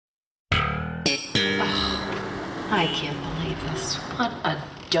I can't believe this. What a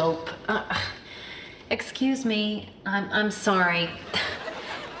dope. Excuse me. I'm sorry.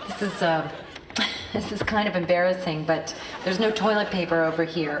 This is kind of embarrassing, but there's no toilet paper over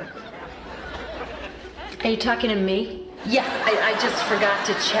here. Are you talking to me? Yeah, I just forgot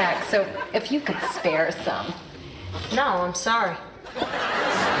to check. So if you could spare some. No, I'm sorry.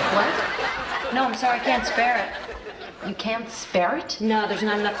 What? No, I'm sorry, I can't spare it. You can't spare it? No, there's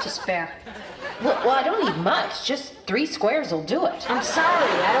not enough to spare. Well, I don't need much. Just 3 squares will do it. I'm sorry,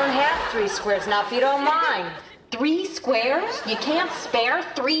 I don't have 3 squares now, if you don't mind. 3 squares? You can't spare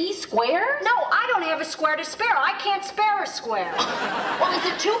 3 squares? No, I don't have a square to spare. I can't spare a square. Well, is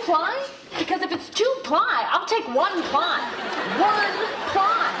it 2-ply? Because if it's 2-ply, I'll take 1 ply. 1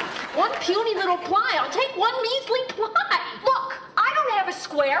 ply. 1 puny little ply. I'll take 1 measly ply. Look, I don't have a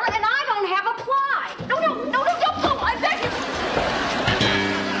square and I don't have a ply. No, don't go. I beg you.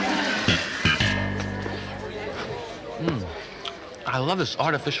 I love this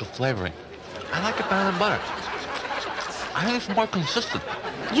artificial flavoring. I like it better than butter. I think it's more consistent.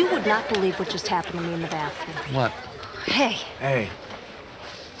 You would not believe what just happened to me in the bathroom. What? Hey.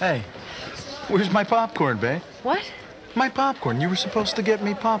 Hey. Where's my popcorn, babe? What? My popcorn. You were supposed to get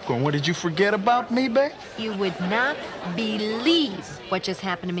me popcorn. What, did you forget about me, babe? You would not believe what just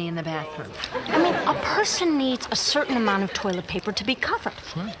happened to me in the bathroom. I mean, a person needs a certain amount of toilet paper to be covered.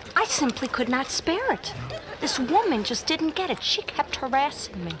 Sure. I simply could not spare it. This woman just didn't get it. She kept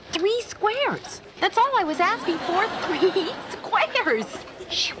harassing me. 3 squares. That's all I was asking for. 3 squares.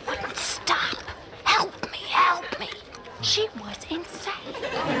 She wouldn't stop. Help me. She was insane.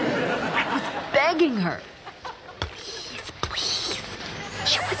 I was begging her. Please.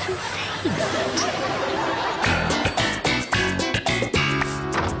 She was insane.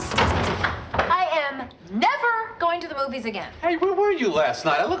 I am never going to the movies again. Hey, where were you last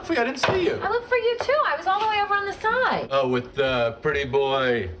night? I looked for you. I didn't see you. I looked for you, too. I was all the way over on the side. Oh, with pretty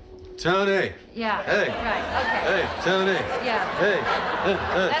boy Tony. Yeah. Hey. Right, okay. Hey, Tony. Yeah. Hey.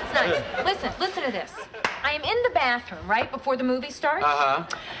 That's nice. Listen to this. I am in the bathroom, right, before the movie starts. Uh-huh.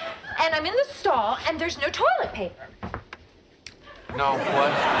 And I'm in the stall, and there's no toilet paper. No,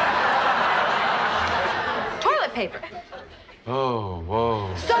 what? Toilet paper. Oh,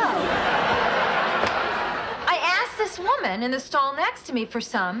 whoa. So, I asked this woman in the stall next to me for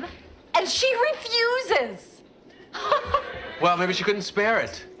some, and she refuses. Well, maybe she couldn't spare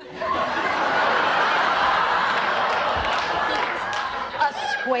it. A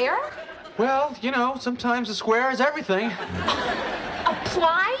square? Well, you know, sometimes a square is everything. A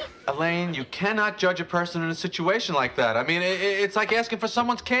ply? Elaine, you cannot judge a person in a situation like that. I mean, it's like asking for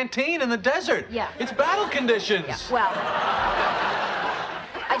someone's canteen in the desert. Yeah. It's battle conditions. Yeah, well,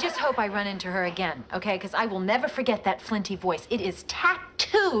 I just hope I run into her again, okay? Because I will never forget that flinty voice. It is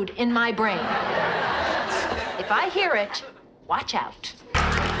tattooed in my brain. If I hear it, watch out.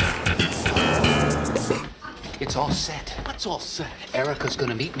 It's all set. What's all set? Erica's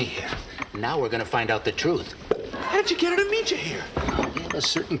gonna meet me here. Now we're gonna find out the truth. How did you get her to meet you here? We have a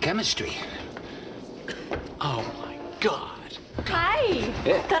certain chemistry. Oh, my God. Hi.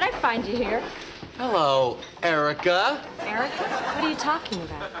 Yeah. Thought I'd find you here. Hello, Erica. Erica? What are you talking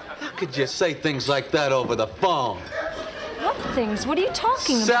about? How could you say things like that over the phone? What things? What are you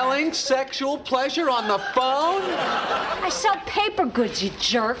talking about? Selling sexual pleasure on the phone? I sell paper goods, you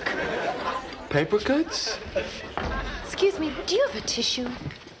jerk. Paper goods? Excuse me, do you have a tissue?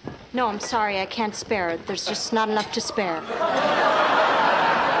 No, I'm sorry, I can't spare it. There's just not enough to spare.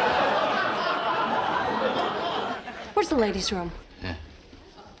 Where's the ladies' room? Yeah.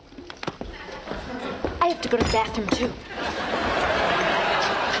 I have to go to the bathroom, too.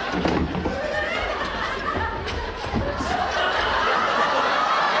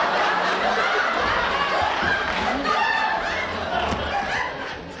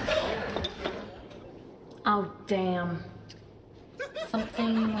 Oh, damn.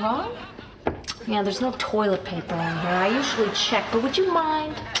 Something wrong? Yeah, there's no toilet paper in here. I usually check, but would you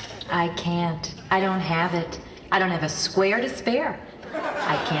mind? I can't. I don't have it. I don't have a square to spare.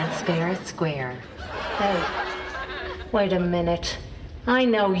 I can't spare a square. Hey, wait a minute. I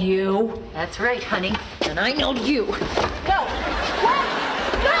know you. That's right, honey. And I know you. Go!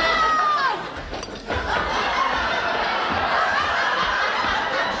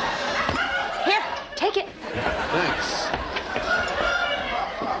 Here, take it. Thanks.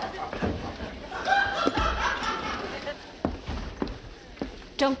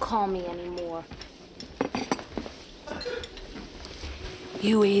 Don't call me anymore.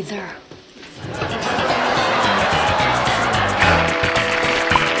 You either.